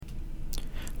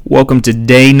Welcome to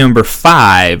day number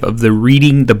 5 of the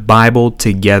Reading the Bible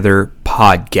Together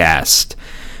podcast.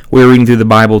 We're reading through the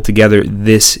Bible together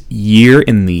this year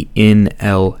in the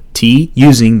NLT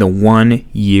using the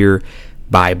 1-year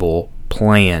Bible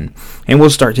plan. And we'll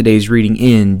start today's reading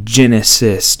in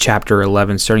Genesis chapter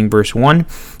 11, starting verse 1.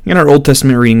 And our Old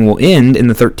Testament reading will end in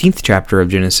the 13th chapter of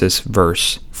Genesis,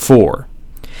 verse 4.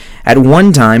 At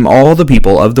one time, all the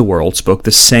people of the world spoke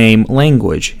the same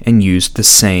language and used the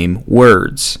same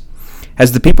words.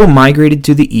 As the people migrated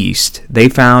to the east, they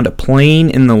found a plain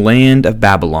in the land of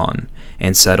Babylon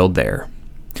and settled there.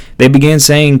 They began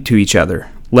saying to each other,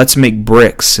 "Let's make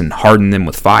bricks and harden them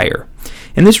with fire."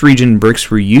 In this region, bricks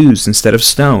were used instead of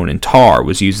stone, and tar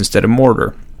was used instead of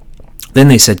mortar. Then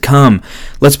they said, "Come,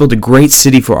 let's build a great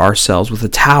city for ourselves with a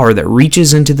tower that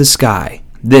reaches into the sky.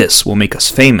 This will make us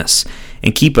famous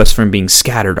and keep us from being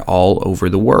scattered all over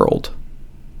the world."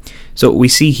 So we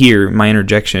see here, my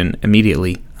interjection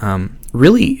immediately,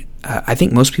 I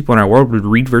think most people in our world would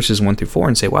read verses 1 through 4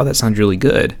 and say, wow, that sounds really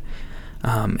good.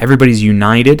 Everybody's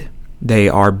united. They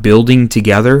are building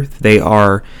together. They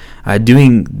are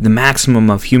doing the maximum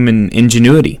of human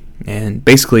ingenuity. And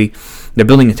basically, they're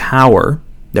building a tower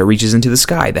that reaches into the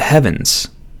sky, the heavens.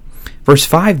 Verse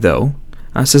 5, though,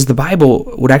 says the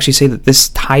Bible would actually say that this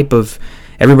type of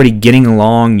everybody getting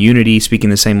along, unity,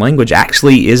 speaking the same language,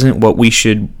 actually isn't what we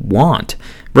should want.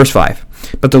 Verse 5,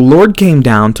 "But the Lord came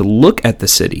down to look at the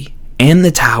city and the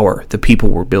tower the people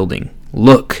were building.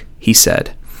 'Look,' he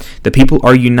said, 'the people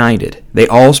are united. They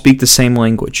all speak the same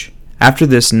language. After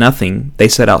this, nothing they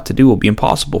set out to do will be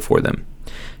impossible for them.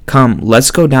 Come,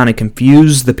 let's go down and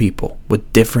confuse the people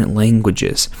with different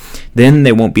languages. Then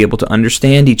they won't be able to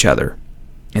understand each other.'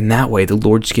 In that way, the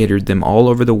Lord scattered them all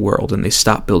over the world, and they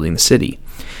stopped building the city.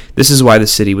 This is why the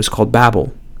city was called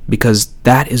Babel, because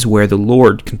that is where the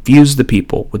Lord confused the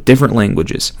people with different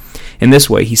languages. In this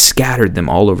way, he scattered them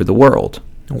all over the world."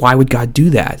 Why would God do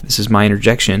that? This is my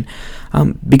interjection.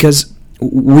 Because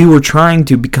we were trying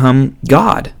to become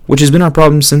God, which has been our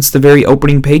problem since the very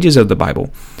opening pages of the Bible,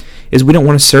 is we don't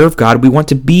want to serve God, we want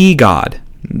to be God.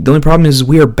 The only problem is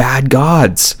we are bad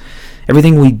gods.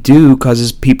 Everything we do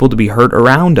causes people to be hurt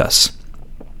around us.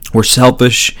 We're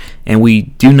selfish, and we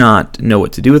do not know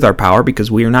what to do with our power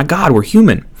because we are not God, we're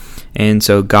human. And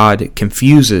so God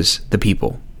confuses the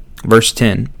people. Verse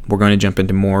 10, we're going to jump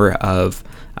into more of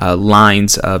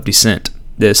lines of descent.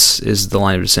 This is the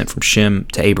line of descent from Shem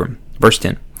to Abram. Verse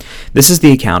 10, "This is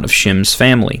the account of Shem's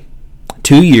family.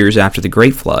 2 years after the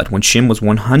great flood, when Shem was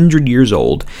 100 years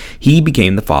old, he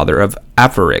became the father of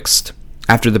Apharixed.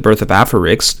 After the birth of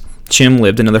Apharixed, Shem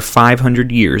lived another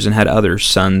 500 years and had other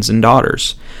sons and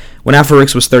daughters. When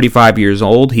Apharixed was 35 years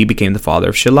old, he became the father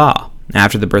of Shelah.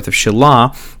 After the birth of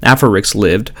Shelah, Apharixed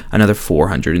lived another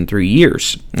 403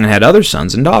 years and had other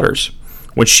sons and daughters.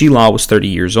 When Shelah was 30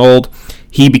 years old,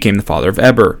 he became the father of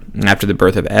Eber. After the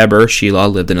birth of Eber, Shelah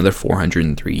lived another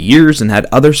 403 years and had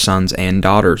other sons and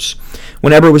daughters.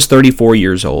 When Eber was 34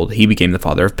 years old, he became the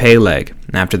father of Peleg.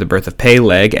 After the birth of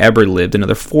Peleg, Eber lived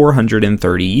another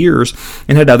 430 years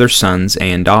and had other sons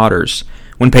and daughters.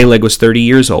 When Peleg was 30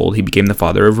 years old, he became the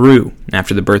father of Ru.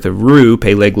 After the birth of Ru,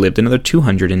 Peleg lived another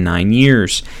 209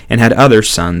 years and had other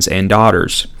sons and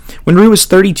daughters. When Ru was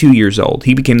 32 years old,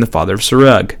 he became the father of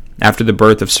Serug. After the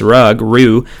birth of Serug,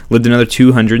 Ru lived another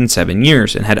 207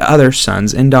 years and had other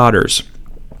sons and daughters.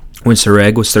 When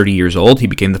Serug was 30 years old, he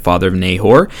became the father of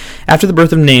Nahor. After the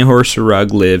birth of Nahor,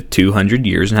 Serug lived 200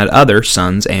 years and had other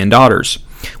sons and daughters.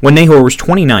 When Nahor was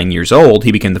 29 years old,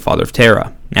 he became the father of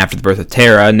Terah. After the birth of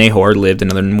Terah, Nahor lived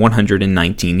another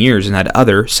 119 years and had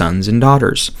other sons and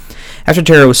daughters. After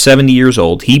Terah was 70 years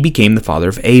old, he became the father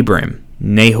of Abram,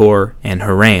 Nahor, and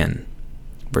Haran.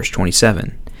 Verse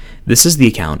 27. This is the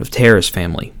account of Terah's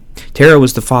family. Terah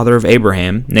was the father of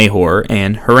Abraham, Nahor,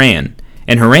 and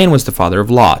Haran was the father of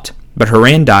Lot. But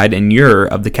Haran died in Ur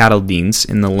of the Chaldeans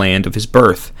in the land of his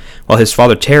birth, while his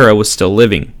father Terah was still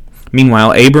living.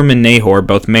 Meanwhile, Abram and Nahor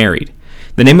both married.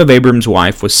 The name of Abram's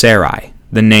wife was Sarai.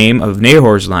 The name of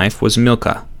Nahor's wife was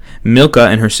Milcah. Milcah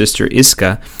and her sister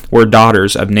Iscah were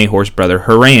daughters of Nahor's brother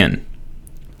Haran.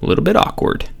 A little bit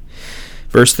awkward.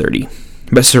 Verse 30.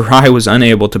 But Sarai was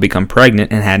unable to become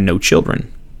pregnant and had no children.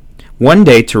 One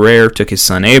day Terah took his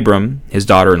son Abram, his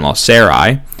daughter-in-law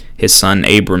Sarai, his son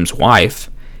Abram's wife,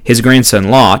 his grandson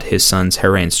Lot, his son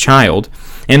Haran's child,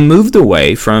 and moved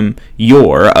away from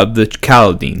Ur of the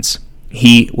Chaldeans.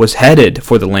 He was headed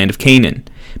for the land of Canaan,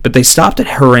 but they stopped at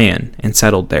Haran and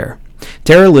settled there.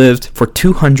 Terah lived for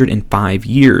 205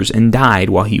 years and died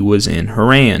while he was in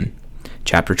Haran.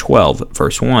 Chapter 12,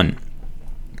 verse 1.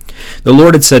 The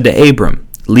Lord had said to Abram,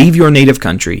 Leave your native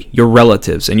country, your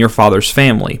relatives, and your father's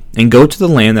family, and go to the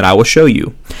land that I will show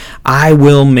you. I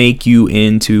will make you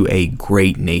into a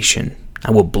great nation.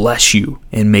 I will bless you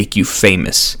and make you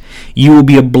famous. You will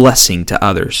be a blessing to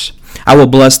others. I will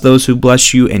bless those who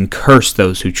bless you and curse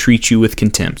those who treat you with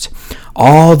contempt.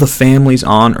 All the families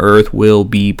on earth will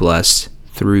be blessed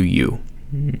through you.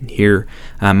 Here,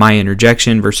 my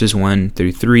interjection, verses 1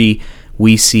 through 3,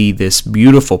 we see this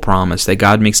beautiful promise that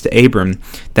God makes to Abram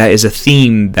that is a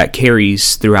theme that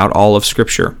carries throughout all of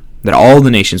Scripture, that all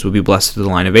the nations will be blessed through the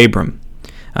line of Abram.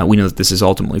 We know that this is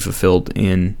ultimately fulfilled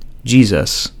in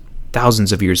Jesus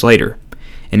thousands of years later.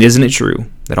 And isn't it true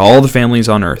that all the families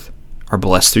on earth are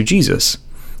blessed through Jesus?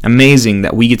 Amazing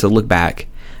that we get to look back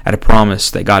at a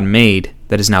promise that God made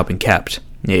that has now been kept.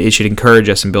 It should encourage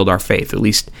us and build our faith. At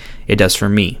least it does for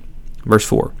me. Verse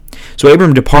 4. So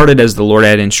Abram departed as the Lord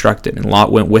had instructed, and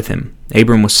Lot went with him.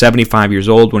 Abram was 75 years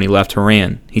old when he left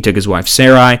Haran. He took his wife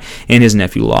Sarai and his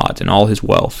nephew Lot and all his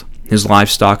wealth, his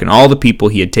livestock, and all the people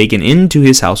he had taken into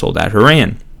his household at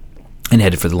Haran, and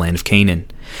headed for the land of Canaan.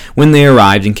 When they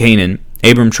arrived in Canaan,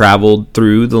 Abram traveled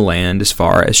through the land as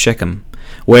far as Shechem,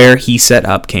 where he set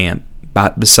up camp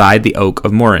beside the oak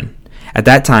of Moreh. At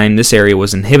that time, this area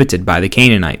was inhabited by the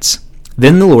Canaanites.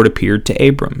 Then the Lord appeared to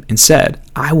Abram and said,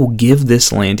 I will give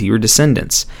this land to your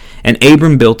descendants. And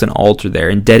Abram built an altar there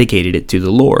and dedicated it to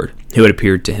the Lord, who had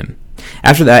appeared to him.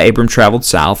 After that, Abram traveled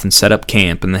south and set up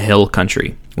camp in the hill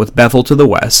country, with Bethel to the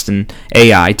west and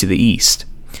Ai to the east.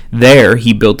 There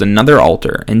he built another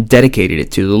altar and dedicated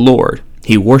it to the Lord.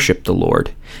 He worshipped the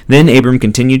Lord. Then Abram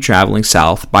continued traveling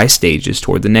south by stages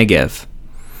toward the Negev.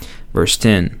 Verse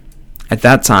 10. At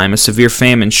that time, a severe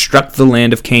famine struck the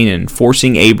land of Canaan,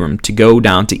 forcing Abram to go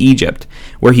down to Egypt,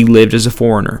 where he lived as a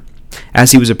foreigner.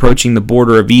 As he was approaching the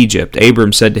border of Egypt,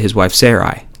 Abram said to his wife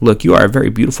Sarai, Look, you are a very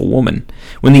beautiful woman.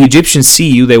 When the Egyptians see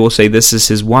you, they will say, This is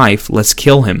his wife. Let's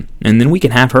kill him, and then we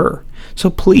can have her. So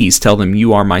please tell them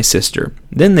you are my sister.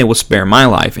 Then they will spare my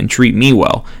life and treat me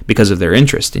well because of their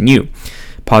interest in you.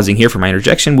 Pausing here for my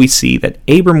interjection, we see that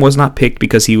Abram was not picked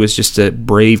because he was just a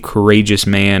brave, courageous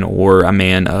man or a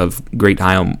man of great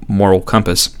high moral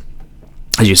compass.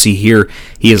 As you see here,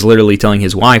 he is literally telling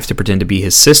his wife to pretend to be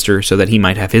his sister so that he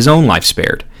might have his own life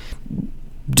spared.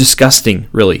 Disgusting,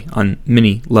 really, on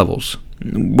many levels,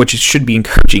 which should be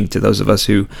encouraging to those of us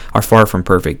who are far from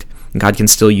perfect. God can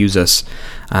still use us.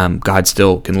 God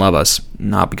still can love us,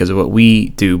 not because of what we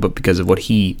do, but because of what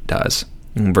he does.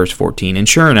 In verse 14, and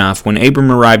sure enough, when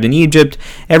Abram arrived in Egypt,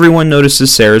 everyone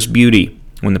notices Sarah's beauty.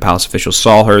 When the palace officials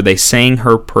saw her, they sang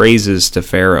her praises to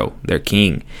Pharaoh, their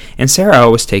king, and Sarah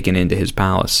was taken into his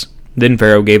palace. Then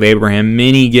Pharaoh gave Abraham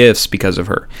many gifts because of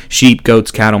her, sheep,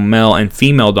 goats, cattle, male and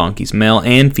female donkeys, male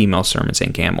and female servants,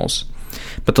 and camels.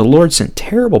 But the Lord sent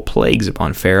terrible plagues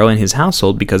upon Pharaoh and his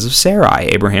household because of Sarai,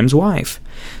 Abraham's wife.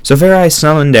 So Pharaoh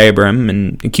summoned Abram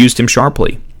and accused him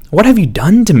sharply. What have you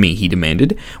done to me? He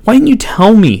demanded. Why didn't you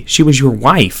tell me she was your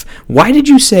wife? Why did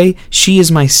you say she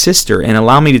is my sister and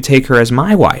allow me to take her as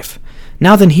my wife?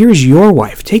 Now then, here is your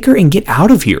wife. Take her and get out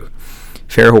of here.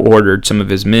 Pharaoh ordered some of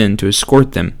his men to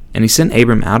escort them, and he sent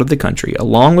Abram out of the country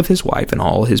along with his wife and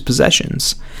all his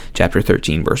possessions. Chapter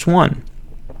 13, verse 1.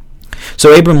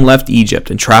 So Abram left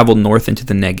Egypt and traveled north into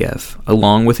the Negev,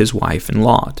 along with his wife and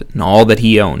Lot, and all that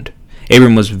he owned.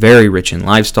 Abram was very rich in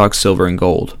livestock, silver, and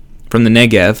gold. From the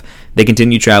Negev, they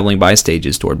continued traveling by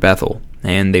stages toward Bethel,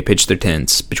 and they pitched their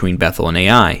tents between Bethel and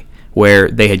Ai, where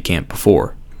they had camped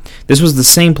before. This was the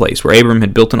same place where Abram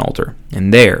had built an altar,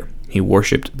 and there he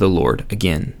worshipped the Lord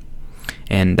again.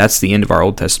 And that's the end of our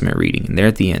Old Testament reading, and there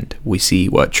at the end, we see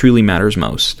what truly matters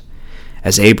most.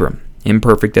 As Abram,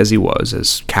 imperfect as he was,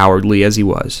 as cowardly as he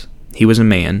was a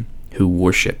man who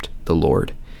worshipped the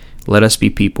Lord. Let us be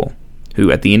people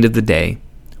who, at the end of the day,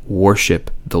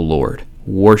 worship the Lord.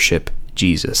 Worship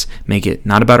Jesus. Make it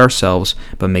not about ourselves,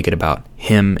 but make it about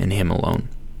him and him alone.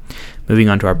 Moving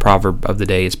on to our proverb of the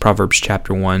day is Proverbs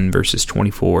chapter 1, verses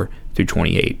 24 through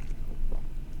 28.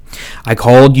 I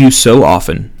called you so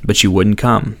often, but you wouldn't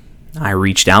come. I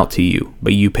reached out to you,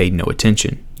 but you paid no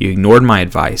attention. You ignored my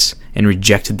advice and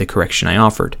rejected the correction I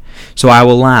offered. So I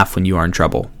will laugh when you are in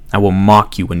trouble. I will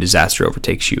mock you when disaster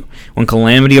overtakes you, when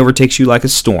calamity overtakes you like a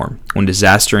storm, when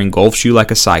disaster engulfs you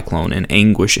like a cyclone, and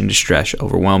anguish and distress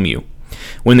overwhelm you.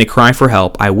 When they cry for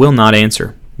help, I will not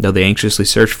answer. Though they anxiously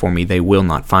search for me, they will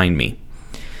not find me.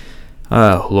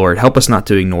 Oh, Lord, help us not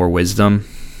to ignore wisdom.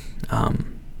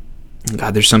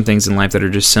 God, there's some things in life that are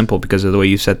just simple because of the way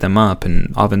you set them up,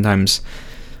 and oftentimes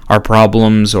our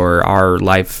problems or our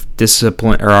life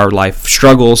discipline or our life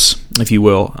struggles, if you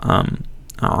will,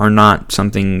 are not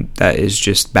something that is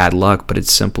just bad luck, but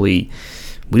it's simply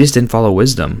we just didn't follow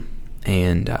wisdom.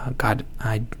 And God,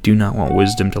 I do not want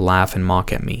wisdom to laugh and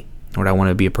mock at me. Lord, I want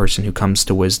to be a person who comes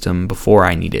to wisdom before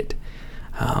I need it.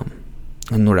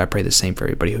 And Lord, I pray the same for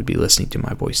everybody who would be listening to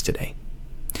my voice today.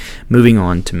 Moving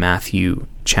on to Matthew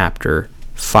chapter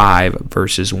 5,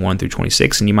 verses 1 through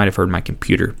 26. And you might have heard my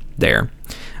computer there.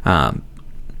 I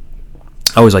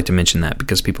always like to mention that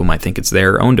because people might think it's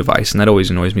their own device. And that always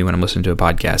annoys me when I'm listening to a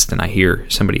podcast and I hear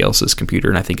somebody else's computer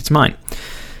and I think it's mine.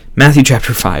 Matthew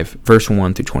chapter 5, verse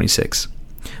 1 through 26.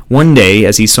 One day,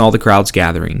 as he saw the crowds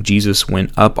gathering, Jesus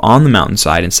went up on the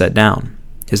mountainside and sat down.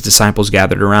 His disciples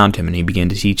gathered around him, and he began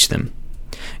to teach them.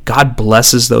 God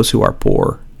blesses those who are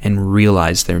poor and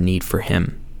realize their need for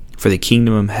him, for the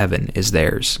kingdom of heaven is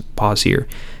theirs. Pause here.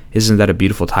 Isn't that a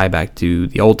beautiful tie back to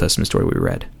the Old Testament story we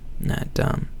read?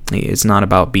 That it's not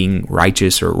about being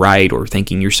righteous or right or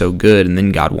thinking you're so good and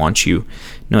then God wants you.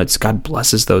 No, it's God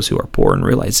blesses those who are poor and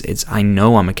realize I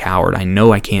know I'm a coward. I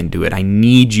know I can't do it. I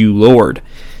need you, Lord.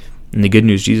 And the good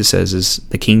news Jesus says is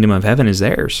the kingdom of heaven is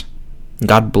theirs.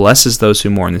 God blesses those who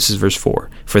mourn. This is verse 4.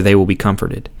 For they will be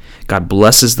comforted. God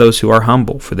blesses those who are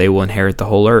humble, for they will inherit the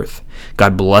whole earth.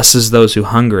 God blesses those who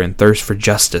hunger and thirst for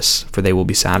justice, for they will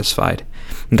be satisfied.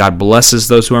 God blesses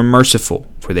those who are merciful,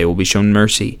 for they will be shown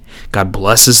mercy. God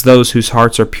blesses those whose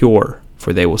hearts are pure,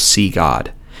 for they will see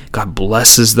God. God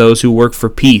blesses those who work for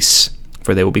peace,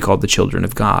 for they will be called the children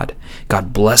of God.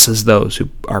 God blesses those who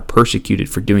are persecuted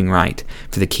for doing right,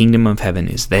 for the kingdom of heaven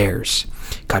is theirs.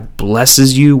 God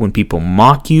blesses you when people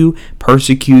mock you,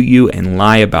 persecute you, and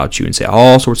lie about you, and say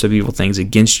all sorts of evil things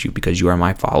against you because you are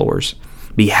my followers.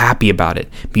 Be happy about it.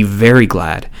 Be very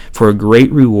glad, for a great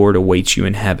reward awaits you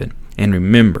in heaven. And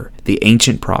remember, the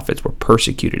ancient prophets were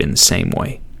persecuted in the same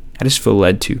way. I just feel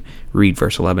led to read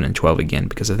verse 11 and 12 again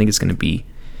because I think it's going to be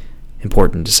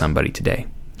important to somebody today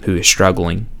who is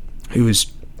struggling, who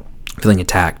is feeling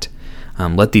attacked.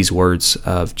 Let these words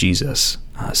of Jesus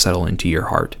settle into your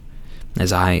heart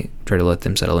as I try to let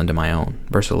them settle into my own.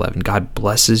 Verse 11, God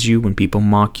blesses you when people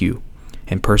mock you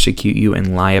and persecute you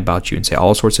and lie about you and say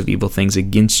all sorts of evil things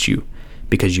against you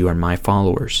because you are my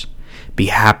followers. Be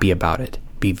happy about it.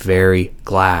 Be very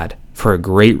glad, for a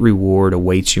great reward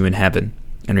awaits you in heaven.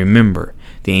 And remember,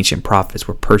 the ancient prophets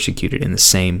were persecuted in the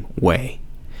same way.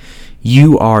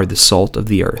 You are the salt of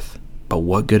the earth, but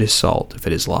what good is salt if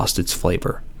it has lost its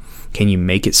flavor? Can you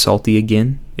make it salty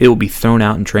again? It will be thrown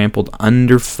out and trampled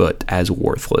underfoot as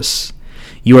worthless.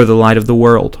 You are the light of the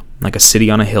world, like a city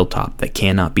on a hilltop that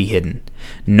cannot be hidden.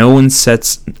 No one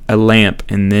sets a lamp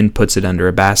and then puts it under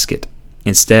a basket.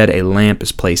 Instead, a lamp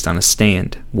is placed on a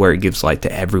stand where it gives light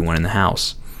to everyone in the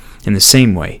house. In the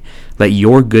same way, let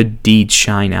your good deeds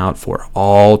shine out for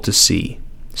all to see,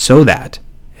 so that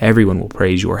everyone will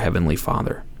praise your heavenly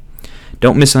Father.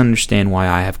 Don't misunderstand why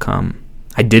I have come.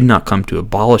 I did not come to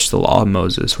abolish the law of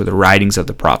Moses or the writings of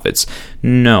the prophets.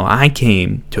 No, I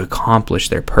came to accomplish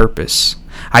their purpose.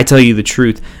 I tell you the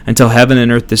truth, until heaven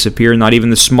and earth disappear, not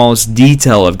even the smallest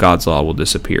detail of God's law will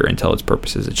disappear until its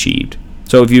purpose is achieved.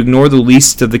 So if you ignore the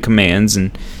least of the commands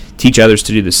and teach others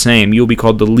to do the same, you will be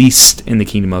called the least in the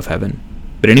kingdom of heaven.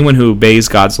 But anyone who obeys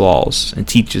God's laws and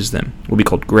teaches them will be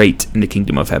called great in the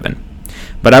kingdom of heaven.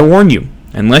 But I warn you,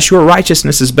 unless your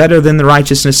righteousness is better than the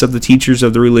righteousness of the teachers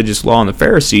of the religious law and the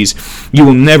Pharisees, you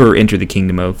will never enter the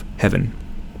kingdom of heaven.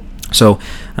 So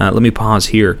let me pause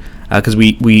here because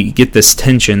we get this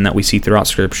tension that we see throughout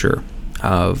Scripture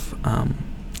of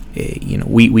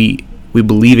we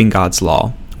believe in God's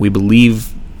law. We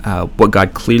believe what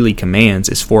God clearly commands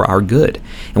is for our good,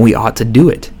 and we ought to do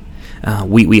it.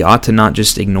 We ought to not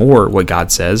just ignore what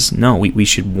God says. No, we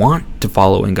should want to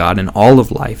follow in God in all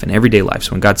of life and everyday life.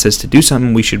 So when God says to do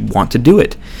something, we should want to do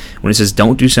it. When it says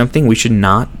don't do something, we should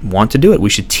not want to do it. We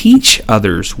should teach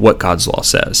others what God's law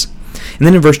says. And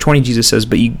then in verse 20, Jesus says,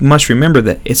 but you must remember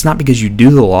that it's not because you do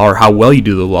the law or how well you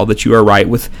do the law that you are right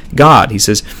with God. He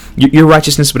says, your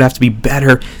righteousness would have to be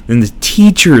better than the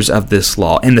teachers of this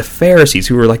law and the Pharisees,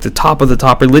 who were like the top of the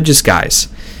top religious guys,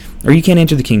 or you can't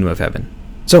enter the kingdom of heaven.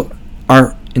 So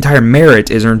our entire merit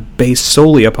is earned based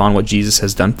solely upon what Jesus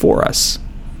has done for us.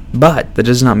 But that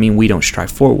does not mean we don't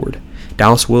strive forward.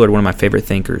 Dallas Willard, one of my favorite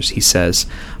thinkers, he says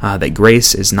that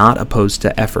grace is not opposed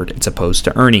to effort, it's opposed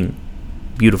to earning.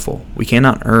 Beautiful. We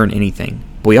cannot earn anything,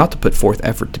 but we ought to put forth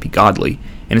effort to be godly,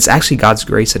 and it's actually God's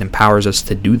grace that empowers us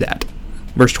to do that.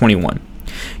 Verse 21.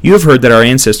 You have heard that our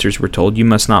ancestors were told, you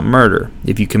must not murder.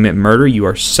 If you commit murder, you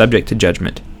are subject to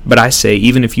judgment. But I say,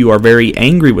 even if you are very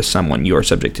angry with someone, you are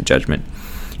subject to judgment.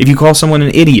 If you call someone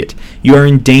an idiot, you are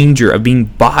in danger of being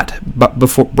brought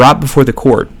before the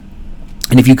court.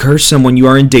 And if you curse someone, you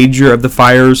are in danger of the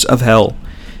fires of hell.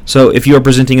 So if you are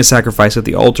presenting a sacrifice at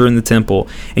the altar in the temple,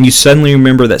 and you suddenly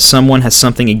remember that someone has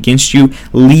something against you,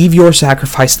 leave your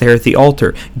sacrifice there at the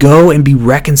altar. Go and be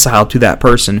reconciled to that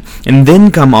person, and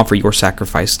then come offer your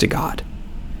sacrifice to God.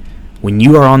 When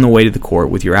you are on the way to the court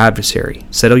with your adversary,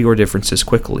 settle your differences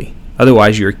quickly.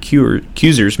 Otherwise, your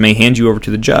accusers may hand you over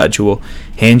to the judge, who will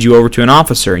hand you over to an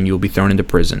officer, and you will be thrown into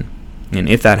prison. And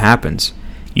if that happens,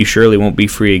 you surely won't be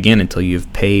free again until you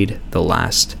have paid the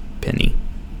last penny.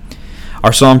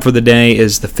 Our psalm for the day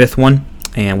is the 5th one,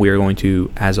 and we are going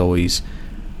to, as always,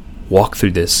 walk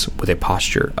through this with a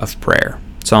posture of prayer.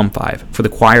 Psalm 5, for the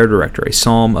choir director, a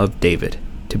psalm of David,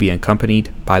 to be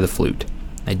accompanied by the flute.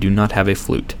 I do not have a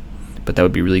flute, but that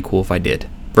would be really cool if I did.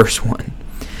 Verse 1,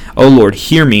 O Lord,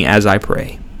 hear me as I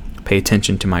pray. Pay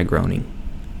attention to my groaning.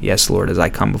 Yes, Lord, as I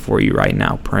come before you right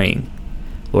now praying,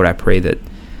 Lord, I pray that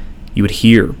you would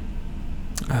hear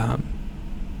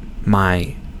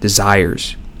my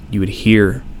desires. You would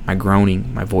hear my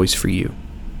groaning, my voice for you.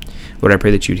 Lord, I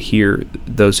pray that you'd hear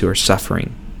those who are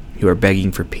suffering, who are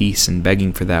begging for peace and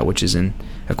begging for that which is in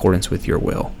accordance with your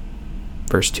will.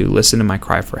 Verse 2, listen to my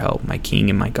cry for help, my King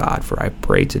and my God, for I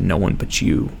pray to no one but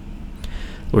you.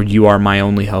 Lord, you are my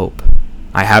only hope.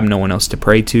 I have no one else to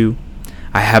pray to.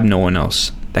 I have no one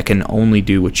else that can only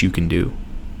do what you can do.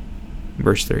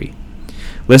 Verse 3,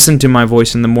 listen to my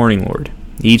voice in the morning, Lord.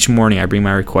 Each morning I bring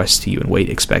my requests to you and wait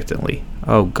expectantly.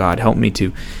 Oh God, help me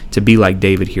to be like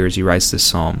David here as he writes this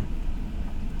psalm.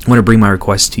 I want to bring my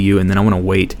requests to you, and then I want to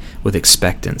wait with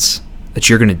expectance that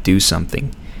you're going to do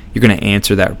something. You're going to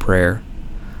answer that prayer,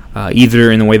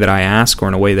 either in the way that I ask or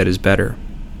in a way that is better.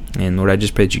 And Lord, I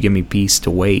just pray that you give me peace to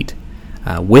wait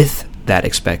with that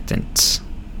expectance.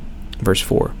 Verse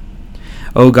 4,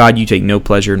 O God, you take no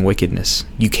pleasure in wickedness.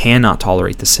 You cannot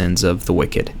tolerate the sins of the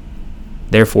wicked.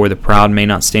 Therefore the proud may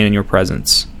not stand in your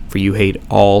presence, for you hate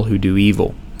all who do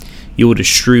evil. You will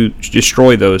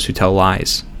destroy those who tell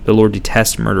lies. The Lord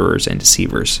detests murderers and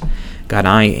deceivers. God,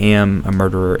 I am a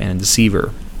murderer and a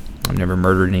deceiver. I've never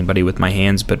murdered anybody with my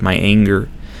hands, but my anger,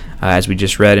 as we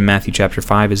just read in Matthew chapter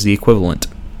 5, is the equivalent.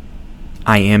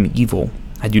 I am evil.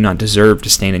 I do not deserve to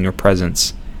stand in your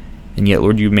presence. And yet,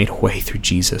 Lord, you made a way through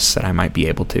Jesus that I might be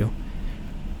able to.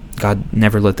 God,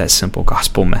 never let that simple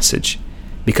gospel message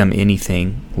become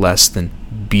anything less than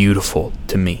beautiful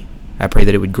to me. I pray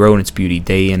that it would grow in its beauty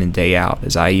day in and day out,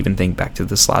 as I even think back to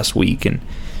this last week and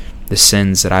the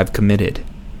sins that I've committed.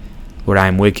 Lord, I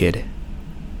am wicked,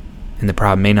 and the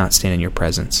proud may not stand in your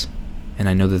presence. And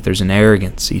I know that there's an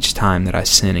arrogance each time that I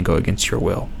sin and go against your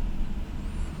will.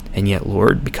 And yet,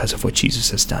 Lord, because of what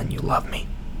Jesus has done, you love me.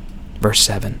 Verse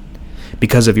 7,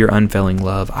 because of your unfailing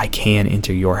love, I can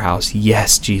enter your house.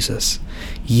 Yes, Jesus.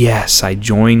 Yes, I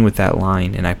join with that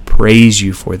line, and I praise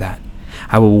you for that.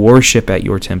 I will worship at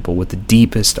your temple with the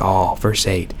deepest awe. Verse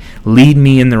 8, lead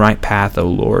me in the right path, O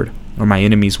Lord, or my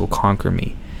enemies will conquer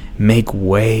me. Make your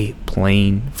way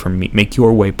plain for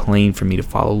me to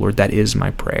follow, Lord. That is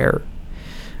my prayer.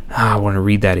 I want to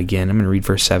read that again. I'm going to read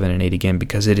verse 7 and 8 again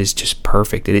because it is just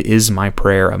perfect. It is my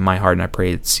prayer of my heart, and I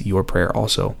pray it's your prayer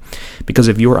also. Because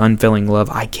of your unfailing love,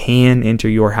 I can enter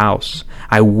your house.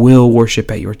 I will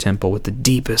worship at your temple with the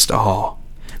deepest awe.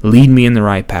 Lead me in the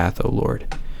right path, O Lord,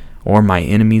 or my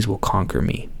enemies will conquer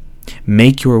me.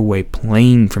 Make your way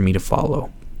plain for me to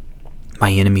follow.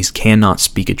 My enemies cannot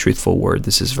speak a truthful word.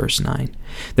 This is verse 9.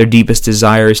 Their deepest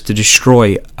desire is to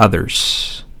destroy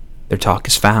others. Their talk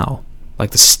is foul, like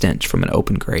the stench from an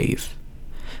open grave.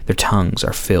 Their tongues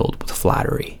are filled with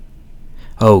flattery.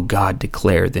 O God,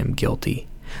 declare them guilty.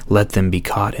 Let them be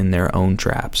caught in their own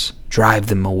traps. Drive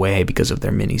them away because of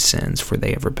their many sins, for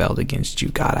they have rebelled against you.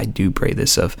 God, I do pray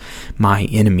this of my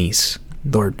enemies.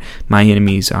 Lord, my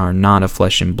enemies are not of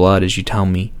flesh and blood, as you tell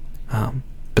me,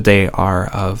 but they are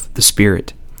of the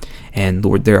Spirit. And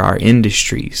Lord, there are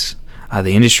industries.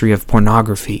 The industry of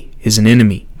pornography is an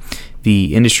enemy.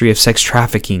 The industry of sex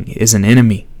trafficking is an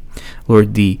enemy.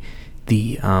 Lord, the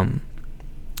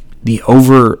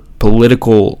over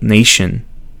political nation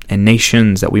and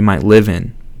nations that we might live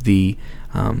in, the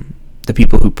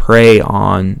people who prey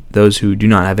on those who do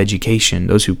not have education,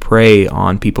 those who prey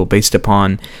on people based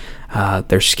upon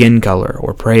their skin color,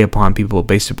 or prey upon people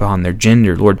based upon their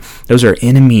gender, Lord, those are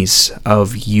enemies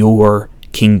of your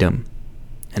kingdom.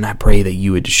 And I pray that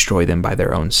you would destroy them by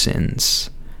their own sins,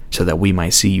 so that we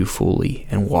might see you fully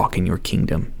and walk in your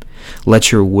kingdom.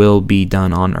 Let your will be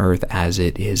done on earth as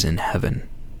it is in heaven.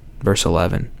 Verse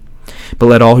 11, but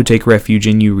let all who take refuge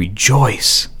in you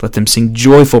rejoice. Let them sing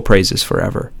joyful praises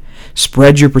forever.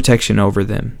 Spread your protection over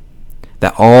them,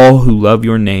 that all who love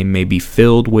your name may be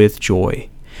filled with joy.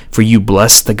 For you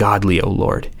bless the godly, O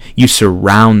Lord. You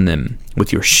surround them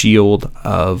with your shield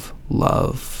of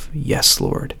love. Yes,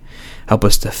 Lord. Help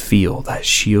us to feel that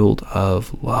shield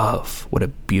of love. What a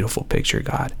beautiful picture,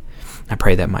 God. I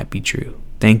pray that might be true.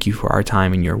 Thank you for our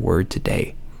time in your word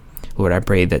today. Lord, I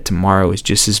pray that tomorrow is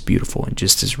just as beautiful and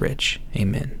just as rich.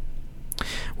 Amen.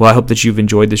 Well, I hope that you've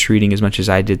enjoyed this reading as much as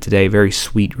I did today. Very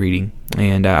sweet reading.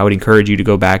 And I would encourage you to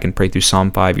go back and pray through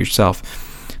Psalm 5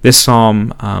 yourself. This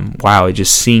psalm, wow, it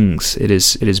just sings. It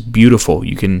is beautiful.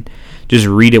 You can just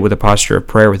read it with a posture of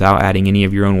prayer without adding any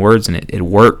of your own words, and it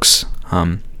works.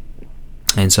 And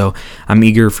so I'm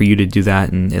eager for you to do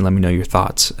that and let me know your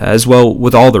thoughts. As well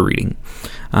with all the reading.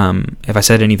 If I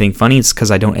said anything funny, it's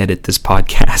because I don't edit this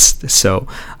podcast. So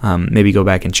maybe go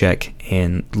back and check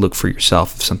and look for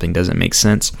yourself if something doesn't make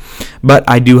sense. But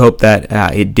I do hope that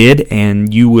it did,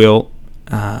 and you will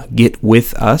get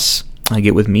with us,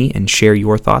 get with me, and share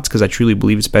your thoughts, because I truly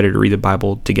believe it's better to read the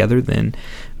Bible together than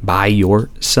by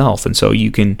yourself. And so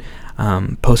you can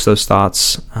post those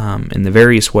thoughts in the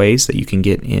various ways that you can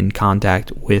get in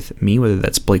contact with me, whether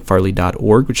that's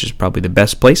blakefarley.org, which is probably the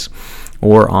best place,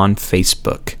 or on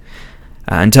Facebook.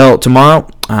 Until tomorrow,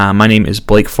 my name is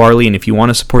Blake Farley, and if you want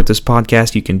to support this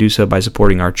podcast, you can do so by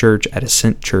supporting our church at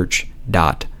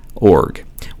ascentchurch.org.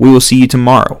 We will see you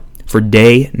tomorrow for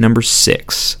day number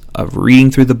 6 of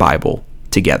reading through the Bible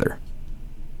together.